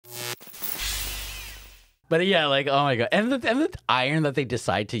But yeah, like, oh my God. And the iron that they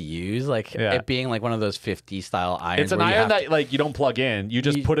decide to use, like it being like one of those 50 style irons. It's an iron that like you don't plug in. You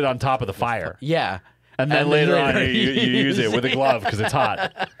just put it on top of the fire. Yeah. And then later on you use it with a glove because it's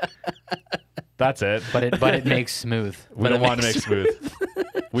hot. That's it. But it makes smooth. We don't want to make smooth.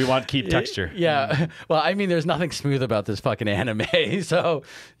 We want keep texture. Yeah. Well, I mean, there's nothing smooth about this fucking anime, so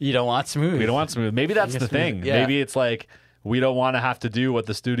you don't want smooth. We don't want smooth. Maybe that's the thing. Yeah. Maybe it's like we don't want to have to do what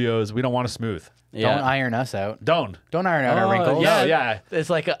the studios. We don't want to smooth. Yeah. Don't iron us out. Don't iron out our wrinkles. Yeah, yeah. It's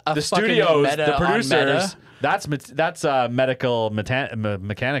like a The fucking studios, meta the on producers. meta. That's medical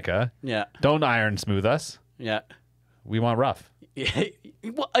mechanica. Yeah. Don't iron smooth us. Yeah. We want rough.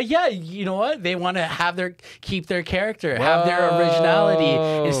 Well, yeah, you know what? They want to keep their character, have their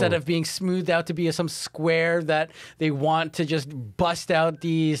originality instead of being smoothed out to be some square that they want to just bust out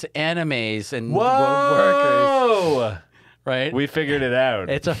these animes and workers. Right? We figured it out.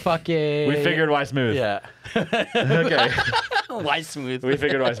 It's a fucking. We figured why smooth. Yeah. Okay. Why smooth? We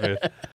figured why smooth.